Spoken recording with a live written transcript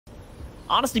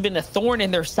honestly been a thorn in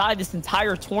their side this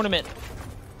entire tournament.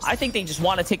 I think they just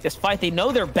want to take this fight. They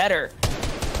know they're better,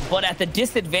 but at the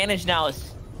disadvantage now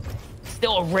is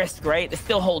still a risk, right? It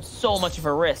still holds so much of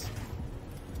a risk.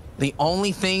 The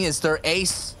only thing is their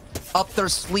ace up their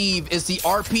sleeve is the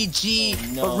RPG.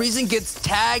 Oh, no. But Reason gets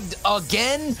tagged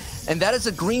again, and that is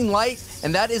a green light.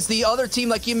 And that is the other team,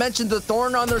 like you mentioned, the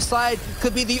thorn on their side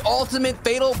could be the ultimate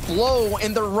fatal blow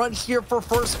in the run here for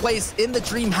first place in the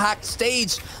Dreamhack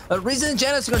stage. Reason and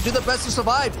Janice are going to do their best to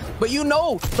survive, but you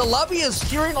know, the lobby is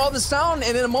hearing all the sound,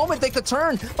 and in a moment they could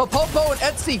turn. But Popo and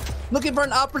Etsy looking for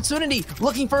an opportunity,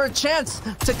 looking for a chance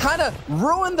to kind of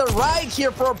ruin the ride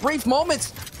here for a brief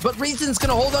moment. But Reason's going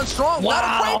to hold on strong. Wow.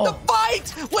 Not afraid to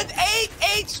fight with 8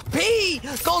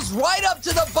 HP. Goes right up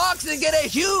to the box and get a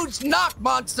huge knock,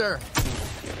 Monster.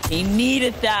 He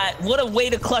needed that. What a way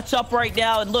to clutch up right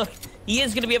now. And look, he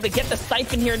is going to be able to get the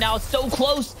siphon here now. It's so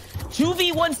close.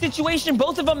 2v1 situation.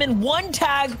 Both of them in one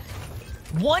tag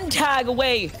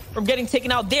away from getting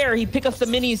taken out there. He picked up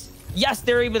some minis. Yes,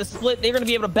 they're able to split. They're going to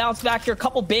be able to bounce back here. A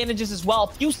couple bandages as well.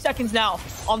 A few seconds now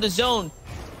on the zone.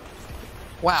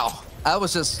 Wow. I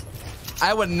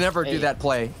would never do that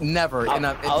play. Never in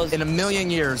a million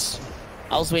years.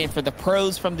 I was waiting for the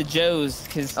pros from the Joes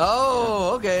because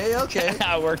okay.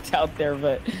 that worked out there,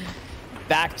 but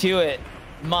back to it.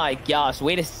 My gosh,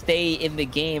 way to stay in the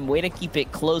game, way to keep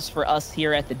it close for us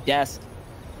here at the desk.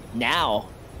 Now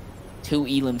 2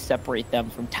 elims separate them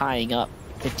from tying up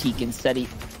the Teak and Seti.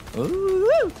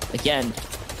 Ooh. Again,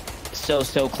 so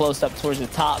close up towards the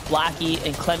top. Blackie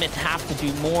and Clement have to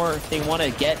do more if they want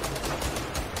to get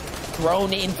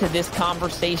thrown into this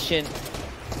conversation.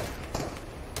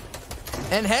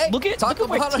 And hey, look at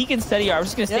where Teak and Seti are. I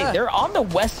was just gonna say, they're on the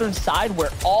western side where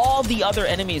all the other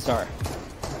enemies are.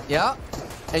 Yeah.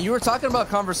 And you were talking about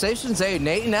conversations. Hey,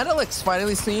 Nate and Alex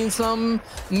finally seeing some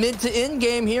mid to end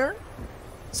game here.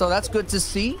 So that's good to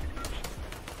see.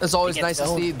 It's always nice to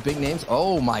see big names.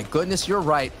 Oh my goodness, you're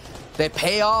right. They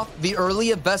pay off the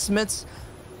early investments,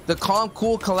 the calm,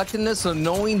 cool collectedness of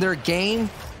knowing their game,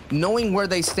 knowing where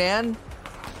they stand.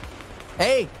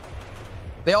 Hey,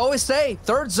 they always say,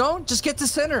 third zone, just get to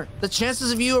center. The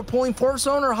chances of you are pulling fourth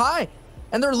zone are high.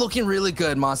 And they're looking really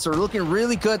good, Monster. Looking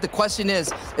really good. The question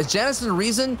is Janice and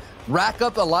Reason rack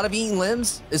up a lot of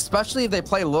elims, especially if they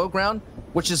play low ground,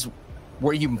 which is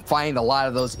where you find a lot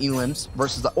of those elims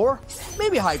versus or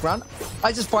maybe high ground.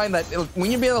 I just find that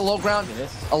when you're being on the low ground,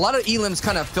 a lot of elims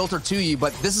kind of filter to you,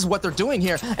 but this is what they're doing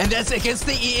here. And that's against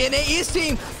the NA East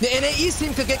team. The NA East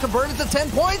team could get converted to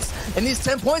 10 points, and these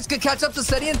 10 points could catch up to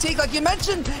Seti and Teak, like you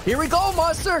mentioned. Here we go,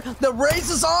 Monster. The race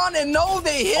is on, and no,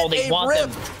 they hit a rip.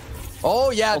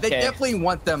 Oh, yeah, they definitely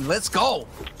want them. Let's go.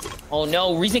 Oh,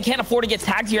 no. Reason can't afford to get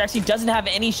tagged here. Actually doesn't have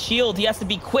any shield. He has to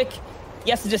be quick. He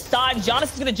has to decide.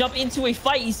 Jonas is going to jump into a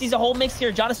fight. He sees a whole mix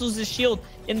here. Jonas loses his shield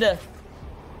in the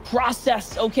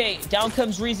process. Okay, down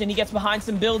comes Reason. He gets behind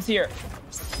some builds here.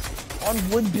 On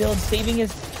wood build, saving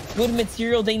his good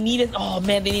material. They needed... Oh,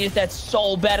 man, they needed that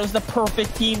so bad. It was the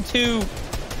perfect team, too.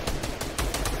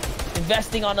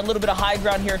 Investing on a little bit of high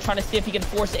ground here, trying to see if he can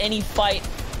force any fight.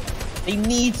 They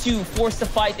need to force the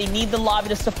fight. They need the lobby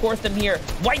to support them here.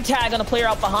 White tag on a player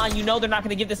out behind. You know they're not going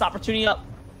to give this opportunity up.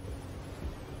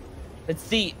 Let's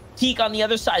see. Teak on the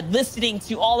other side, listening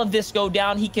to all of this go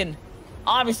down. He can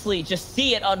obviously just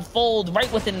see it unfold right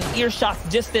within earshot's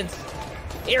distance.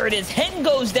 Here it is. Hen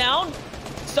goes down.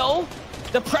 So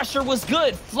the pressure was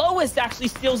good. Flowist actually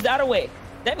steals that away.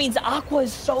 That means Aqua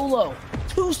is solo.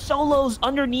 2 solos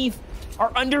underneath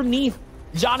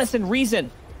Jonas and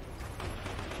Reason.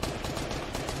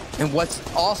 And what's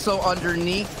also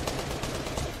underneath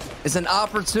is an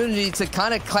opportunity to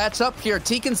kind of catch up here.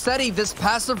 Teak and Seti, this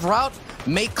passive route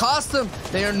may cost them.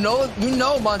 They are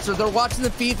Monster, they're watching the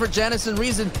feed for Janice and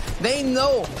Reason. They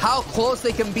know how close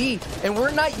they can be. And we're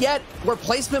not yet where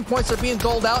placement points are being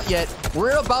doled out yet.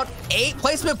 We're about 8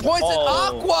 placement points, and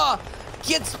Aqua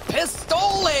gets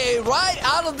Pistole right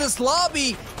out of this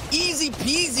lobby. Easy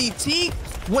peasy. Teak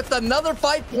with another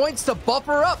 5 points to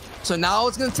buffer up. So now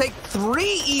it's going to take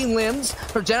 3 elims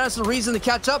for Janice and Reason to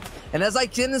catch up. And as I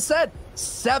said,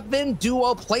 7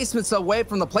 duo placements away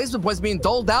from the placement points being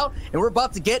doled out. And we're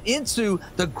about to get into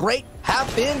the great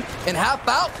half in and half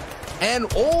out. And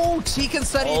Teak and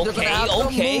Seti, they're going to have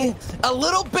to move a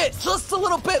little bit, just a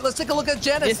little bit. Let's take a look at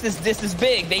Janice. This is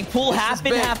big. They pull half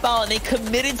in, half out, and they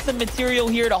committed some material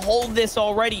here to hold this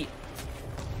already.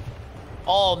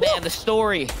 Oh man, the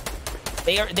story.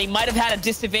 They might have had a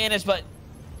disadvantage, but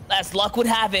as luck would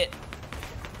have it,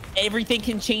 everything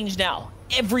can change now.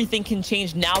 Everything can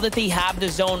change now that they have the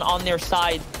zone on their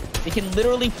side. They can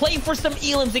literally play for some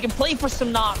elims. They can play for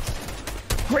some knocks.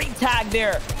 Great tag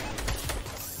there.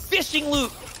 fishing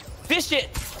loot. Fish it.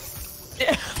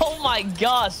 Oh my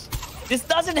gosh. This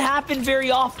doesn't happen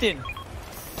very often.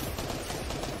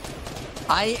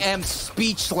 I am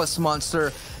speechless,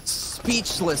 Monster.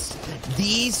 Speechless.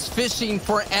 These fishing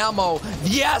for ammo.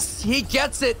 Yes, he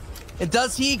gets it. And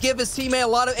does he give his teammate a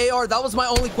lot of AR? That was my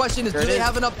only question is, do they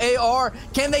have enough AR?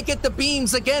 Can they get the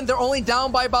beams? Again, they're only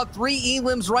down by about 3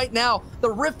 elims right now. The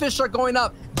Rift Fish are going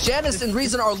up. Janice and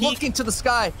Reason are looking to the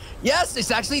sky. Yes,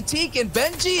 it's actually Teak and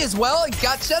Benji as well. And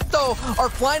Gatchetto are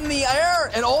flying in the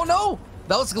air. And oh no,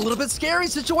 that was a little bit scary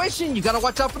situation. You got to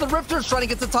watch out for the Rifters trying to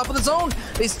get to the top of the zone.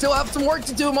 They still have some work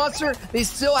to do, Monster. They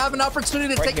still have an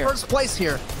opportunity to take first place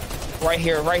here. Right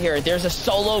here. There's a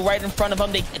solo right in front of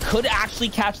them. They could actually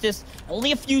catch this.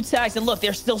 Only a few tags, and look,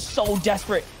 they're still so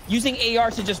desperate. Using AR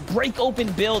to just break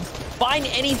open builds. Find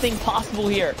anything possible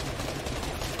here.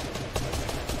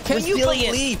 Can you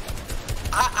believe?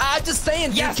 I'm just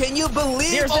saying, yes. Dude, can you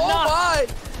believe? There's my.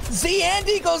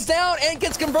 Z-Andy goes down and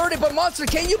gets converted, but Monster,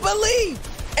 can you believe?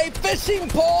 A fishing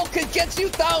pole could get you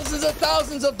thousands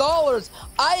of dollars.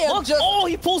 I am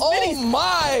he pulls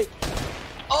minis.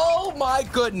 Oh my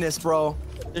goodness, bro.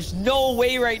 There's no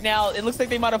way right now. It looks like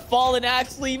they might have fallen.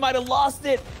 Actually, he might have lost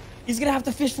it. He's gonna have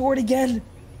to fish for it again.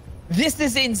 This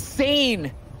is insane.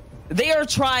 They are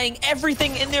trying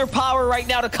everything in their power right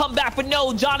now to come back, but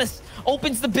no, Jonas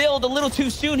opens the build a little too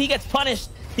soon. He gets punished.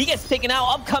 He gets taken out.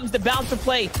 Up comes the bouncer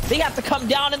play. They have to come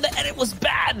down, and the edit was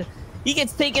bad. He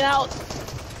gets taken out.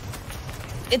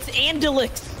 It's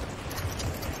Andelix.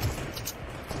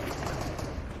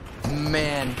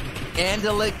 Man.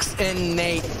 Andelix and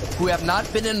Nate, who have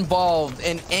not been involved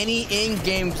in any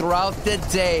in-game throughout the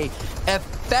day,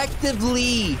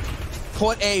 effectively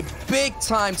put a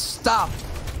big-time stop.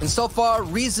 And so far,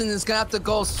 Reason is going to have to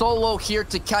go solo here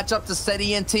to catch up to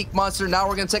Steady and Teak, Monster. Now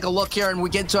we're going to take a look here, and we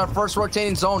get to our first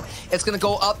rotating zone. It's going to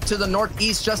go up to the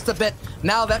northeast just a bit.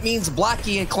 Now that means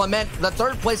Blackie and Clement, the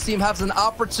third place team, has an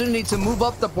opportunity to move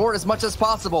up the board as much as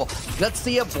possible. Let's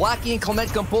see if Blackie and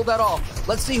Clement can pull that off.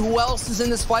 Let's see who else is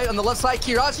in this fight. On the left side,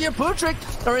 Kirachi and Putrick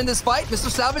are in this fight. Mr.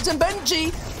 Savage and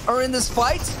Benji are in this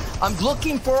fight. I'm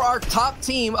looking for our top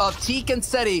team of Teak and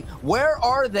Steady. Where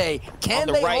are they?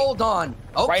 Can they hold on?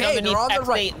 Okay, they're on the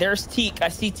right. There's Teak. I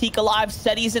see Teak alive.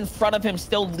 Steady's in front of him,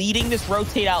 still leading this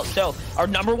rotate out. So our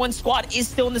 #1 squad is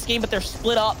still in this game, but they're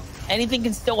split up. Anything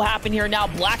can still happen here now.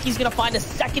 Blackie's gonna find a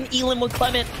second Elim with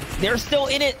Clement. They're still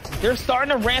in it. They're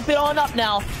starting to ramp it on up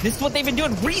now. This is what they've been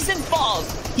doing. Reason falls.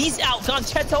 He's out.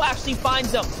 Goncheto actually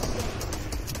finds him.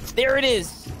 There it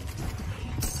is.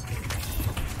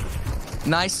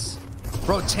 Nice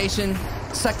rotation.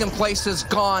 Second place is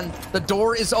gone. The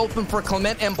door is open for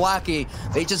Clement and Blackie.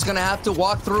 They're just gonna have to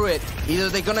walk through it. Either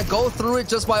they're gonna go through it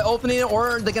just by opening it,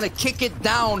 or they're gonna kick it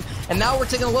down. And now we're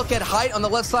taking a look at height on the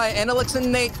left side. Andelix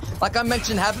and Nate, like I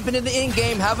mentioned, haven't been in the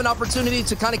in-game, have an opportunity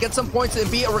to kind of get some points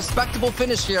and be a respectable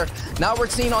finish here. Now we're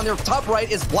seeing on their top right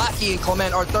is Blackie and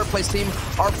Clement, our third place team.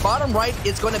 Our bottom right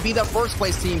is going to be the first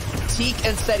place team, Teak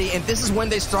and Steady. And this is when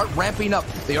they start ramping up.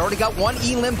 They already got one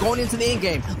Elim going into the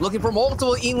in-game. Looking for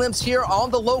multiple Elims here on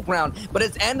the low ground, but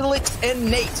it's Andelix and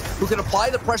Nate who can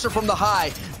apply the pressure from the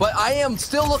high. But I am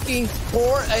still looking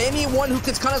for anyone who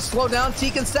can kind of slow down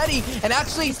Teak and Steady. And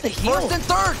actually, first and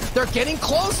third, they're getting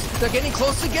close. They're getting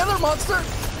close together, Monster.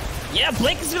 Yeah,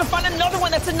 Blake is going to find another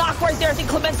one. That's a knock right there. I think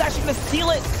Clement's actually going to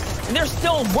steal it. And they're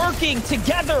still working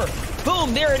together.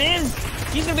 Boom, there it is.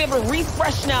 He's going to be able to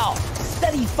refresh now.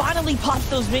 Steady finally pops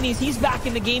those minis. He's back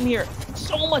in the game here.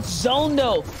 So much zone,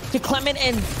 though, to Clement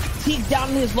and Teak down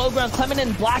in his low ground. Clement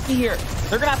and Blackie here.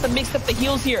 They're going to have to mix up the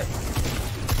heals here.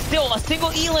 Still, a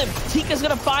single Elim. Teak is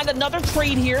going to find another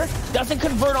trade here. Doesn't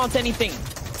convert onto anything.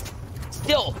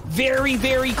 Still, very,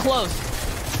 very close.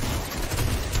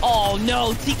 Oh,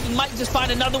 no. Teak might just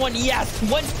find another one. Yes,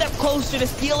 one step closer to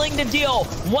sealing the deal.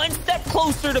 One step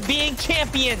closer to being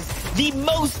champions. The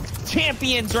most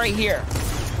champions right here.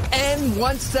 And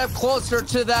one step closer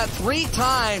to that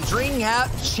 3-time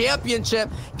Dreamhack championship.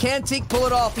 Can Teak pull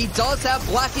it off? He does have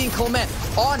Blackie and Clement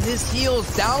on his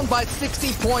heels, down by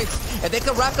 60 points. And they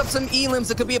can rack up some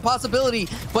Elims. It could be a possibility.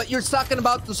 But you're talking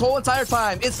about this whole entire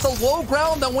time. It's the low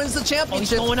ground that wins the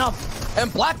championship. Oh, he's going up.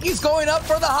 And Blackie's going up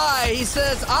for the high. He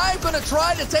says, I'm going to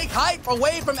try to take height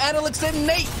away from Andelix and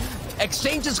Nate.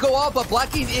 Exchanges go off, but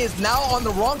Blackie is now on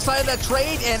the wrong side of that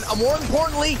trade, and more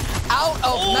importantly, out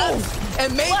of mats,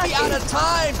 and maybe Blackie out of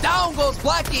time. Down goes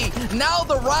Blackie. Now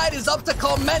the ride is up to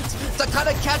Clement to kind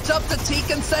of catch up to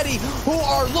Teak and Steady, who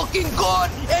are looking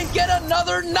good, and get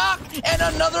another knock and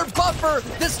another buffer.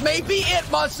 This may be it,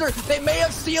 Monster. They may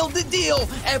have sealed the deal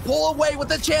and pull away with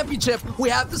the championship. We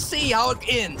have to see how it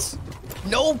ends.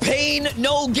 No pain,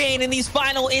 no gain in these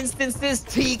final instances.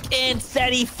 Teak and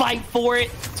Seti fight for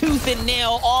it, tooth and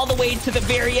nail, all the way to the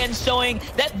very end, showing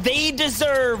that they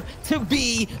deserve to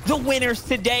be the winners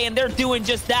today, and they're doing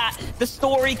just that. The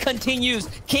story continues.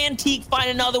 Can Teak find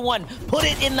another one? Put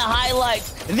it in the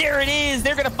highlights. There it is.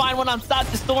 They're going to find one on Stop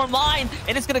the Storm line,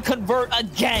 and it's going to convert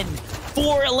again.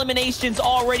 4 eliminations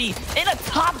already in a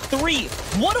top 3.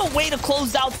 What a way to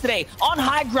close out today. On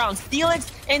high ground, Steelix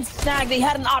and Snag, they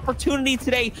had an opportunity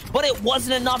today, but it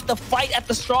wasn't enough. The fight at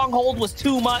the stronghold was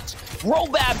too much.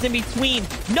 Robab's in between.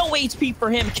 No HP for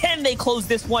him. Can they close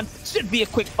this one? Should be a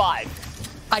quick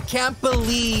 5. I can't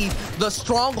believe the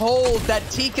stronghold that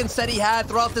Teak and Seti had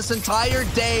throughout this entire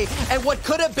day, and what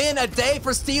could have been a day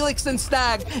for Steelix and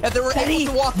Snag if they were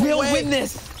able to walk away. We'll win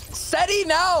this. Seti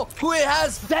now, who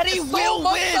has Seti so will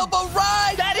much win. of a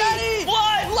ride. Seti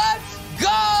won. Let's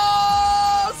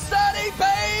go, Seti,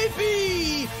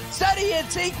 baby. Seti and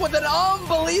Teak with an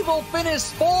unbelievable finish.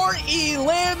 4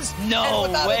 elims. No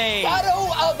and without way. a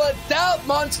shadow of a doubt,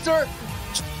 Monster.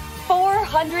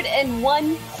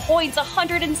 401 points,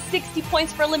 160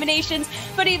 points for eliminations,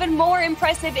 but even more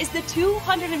impressive is the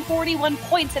 241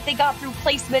 points that they got through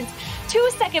placements, 2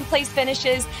 second place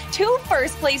finishes, 2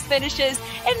 first place finishes,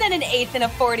 and then an 8th and a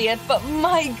 40th. But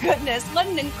my goodness, what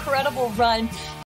an incredible run.